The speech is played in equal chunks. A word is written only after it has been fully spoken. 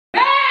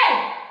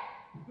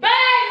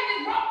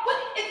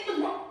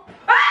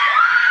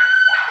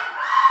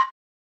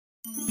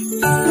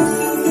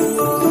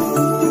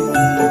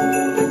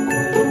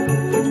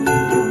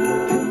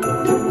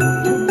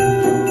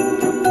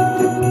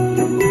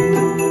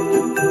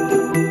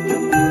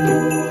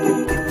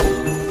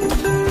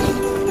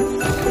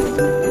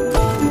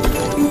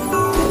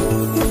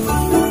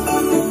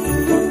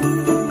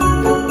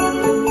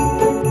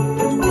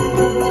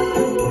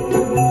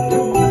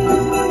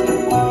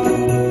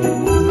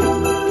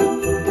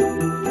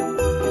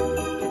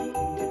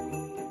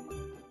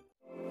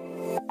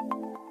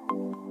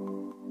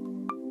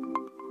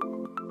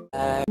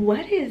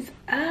What is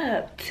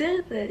up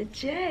to the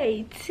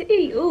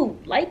JT? Ooh,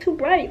 light too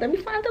bright. Let me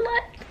find the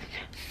light.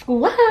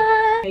 Squad.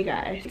 Hey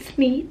guys, it's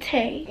me,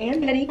 Tay,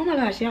 and Betty. Oh my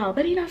gosh, y'all,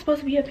 Betty not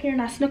supposed to be up here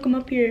and I snuck him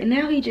up here and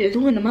now he just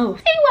doing the most.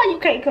 See why you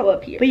can't come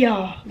up here. But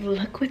y'all,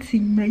 look what's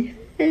in my hand.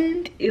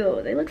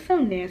 Ew, they look so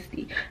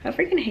nasty. I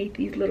freaking hate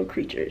these little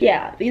creatures.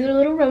 Yeah, these are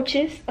little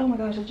roaches. Oh my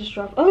gosh, I just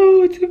dropped.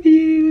 Oh, it's a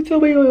view. It's on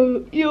my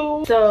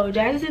yo. So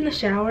Jazz is in the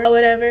shower or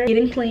whatever,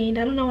 getting cleaned.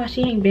 I don't know why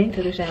she ain't been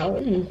to the shower.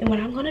 And what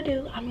I'm gonna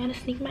do, I'm gonna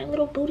sneak my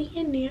little booty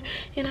in there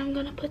and I'm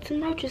gonna put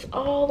some roaches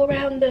all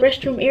around the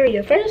restroom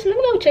area. First, let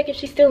me go check if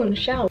she's still in the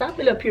shower. I've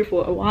been up here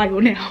for a while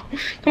now.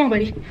 Come on,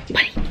 buddy.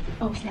 Buddy.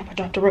 Oh snap, I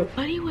dropped a roach.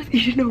 Buddy was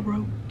eating a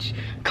roach.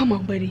 Come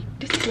on, buddy.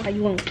 This is why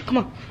you won't. Come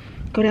on.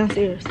 Go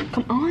downstairs.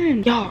 Come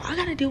on. Y'all, I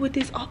gotta deal with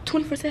this all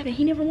 24/7.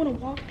 He never wanna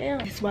walk down.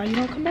 This is why you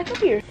don't come back up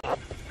here.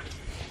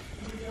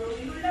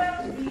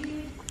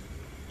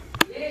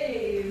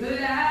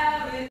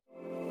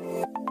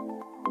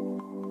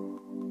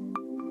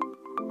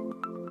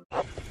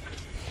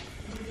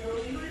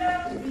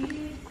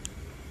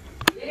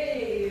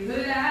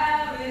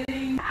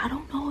 I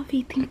don't know if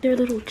he thinks they're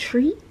little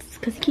treats.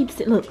 Cause he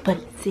keeps it. Look,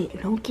 buddy,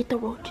 sit. Don't get the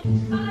roaches.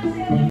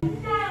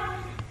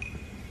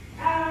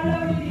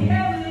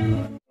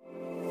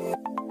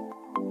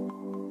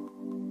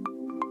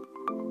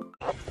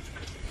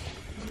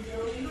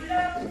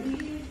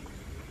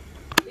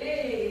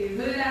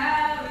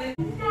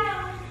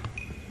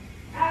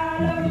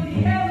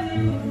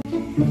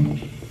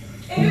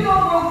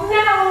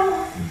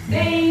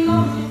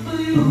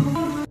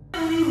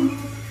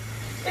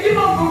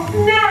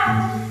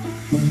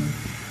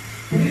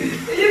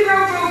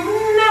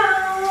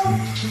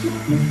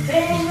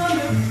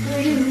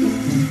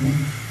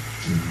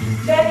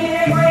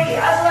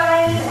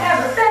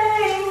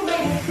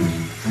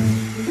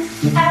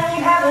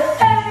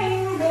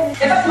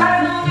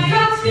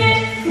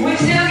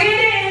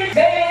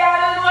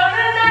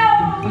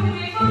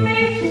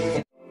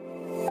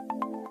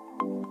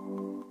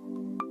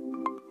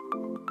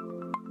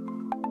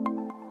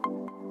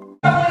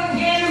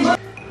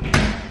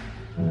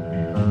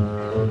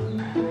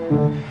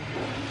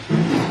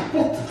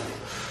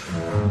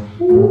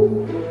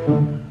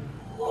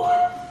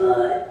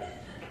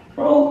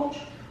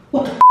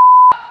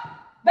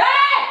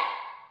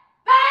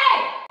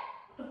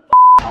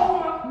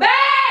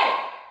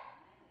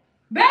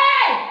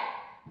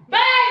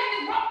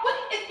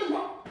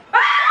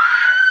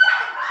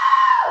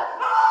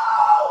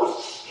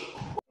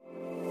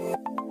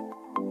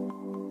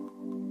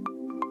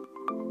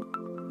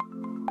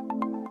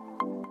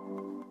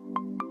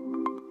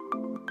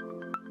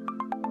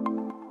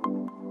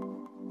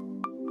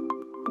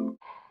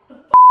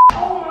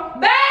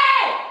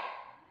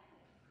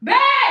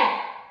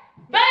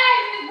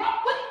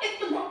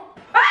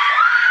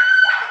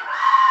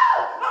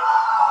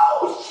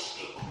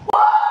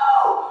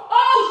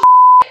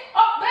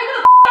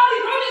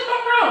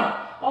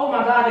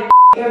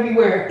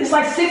 Everywhere. It's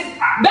like 6.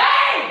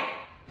 Bang!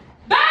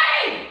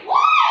 Bang! What?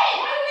 Why are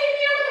you leaving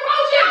here with the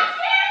roaches?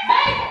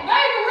 Bang!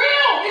 Bang for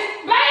real! It's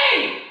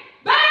bang!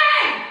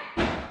 Bang!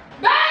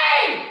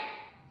 Bang!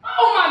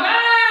 Oh my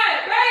god!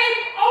 Bang!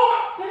 Oh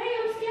my bang!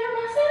 I'm scared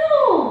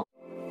myself.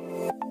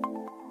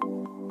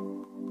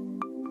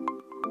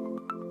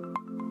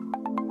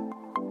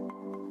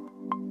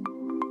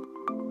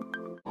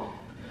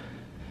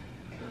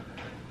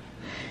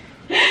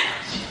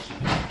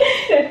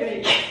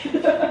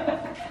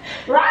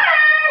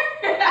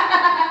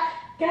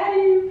 Got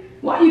you.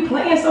 Why are you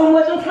playing so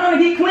much? I'm trying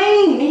to get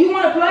clean and you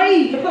want to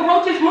play and put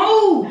roaches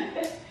move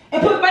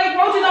and put fake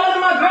roaches all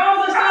in my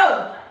drawers and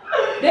stuff.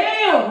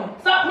 Damn,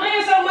 stop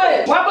playing so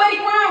much. Why buddy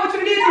crying? What you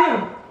did to him?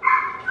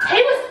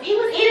 He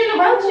was eating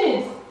the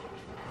roaches.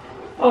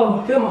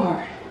 Oh, feel my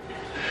heart.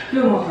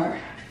 Feel my heart.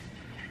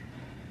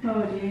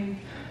 Oh dang.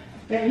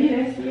 Baby,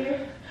 that's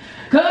scared.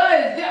 Cause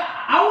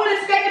I wasn't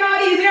expecting all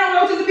these damn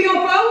roaches to be on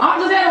the floor. I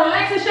just had a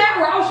relaxing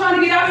shower. I was trying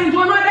to get out and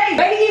enjoy my day.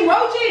 Baby, eat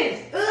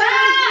roaches.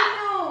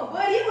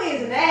 Buddy, you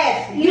is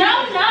nasty.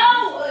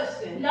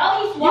 No,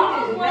 he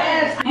swallowed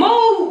one.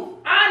 Move.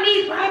 I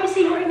need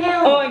privacy right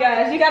now. Oh my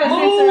gosh, you gotta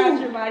censor out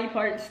your body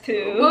parts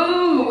too.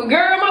 Ooh,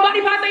 girl, my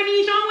body parts ain't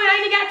even showing. I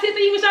ain't even got tits to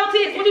even show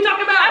tits. What you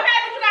talking about? Okay,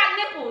 but you got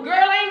nipples. Girl,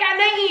 I ain't got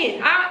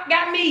nothing. I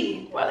got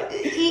me. Well,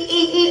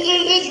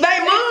 eat.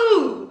 Baby,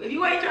 move. If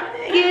you ain't trying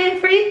to get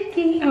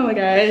freaky. Oh my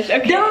gosh,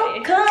 okay.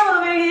 Don't come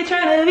over here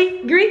trying to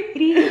be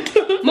greedy.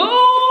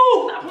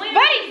 Move. Stop playing.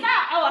 Buddy,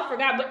 stop. Oh, I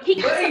forgot, but he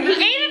ate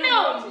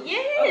them.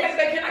 Yes. Okay,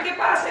 so can I get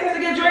 5 seconds to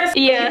get dressed?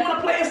 Yeah. You want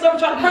to play and stuff and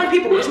try to prank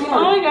people this morning.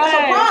 Oh my God.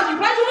 Surprise you.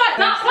 Play too much.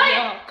 Stop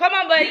playing. Come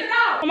on, buddy. Get it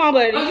out. Come on,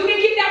 buddy. Oh, you get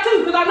kicked out too,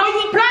 because I know you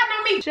was plotting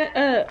on me. Shut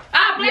up.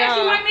 I'll blast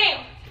you Yeah. right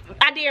now.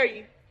 I dare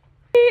you.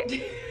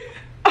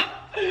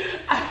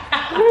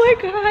 Oh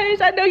my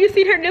gosh, I know you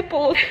seen her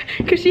nipples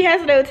because she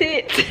has no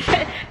tits.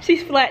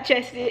 She's flat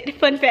chested.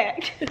 Fun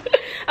fact.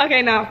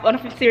 Okay, now on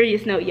a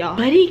serious note, y'all.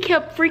 But he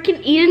kept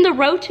freaking eating the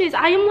roaches.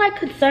 I am like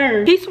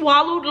concerned. He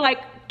swallowed like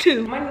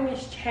 2. My name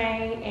is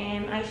Tay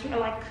and I smell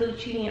like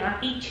coochie and I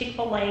eat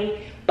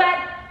Chick-fil-A. But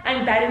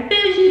I'm bad and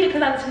bougie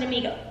because I listen to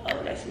me go.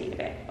 Oh, that's me,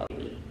 okay. Oh,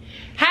 me.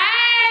 Hey!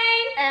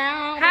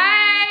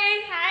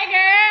 Hi,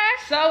 girl.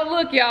 So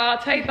look, y'all,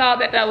 Tay thought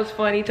that was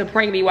funny to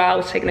prank me while I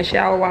was taking a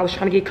shower, while I was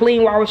trying to get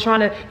clean, while I was trying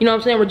to, you know what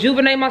I'm saying,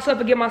 rejuvenate myself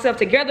and get myself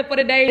together for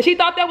the day. And she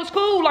thought that was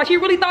cool. Like, she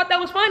really thought that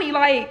was funny.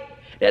 Like,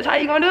 that's how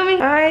you gonna do me? All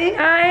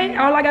right.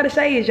 All I gotta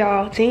say is,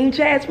 y'all, Team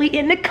Chats, we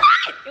in the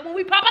cut. And when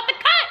we pop out the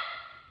cut,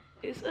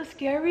 it's a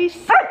scary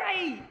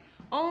sight.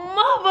 Oh,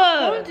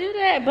 mother. Don't do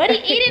that. Buddy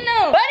eating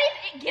them.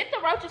 Buddy, get the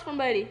roaches from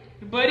Buddy.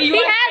 Buddy,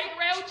 you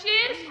like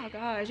roaches? Oh my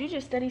gosh, you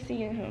just study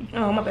seeing him.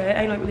 Oh, my bad. I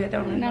ain't know you had that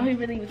on. No, he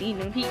really was eating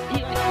them. He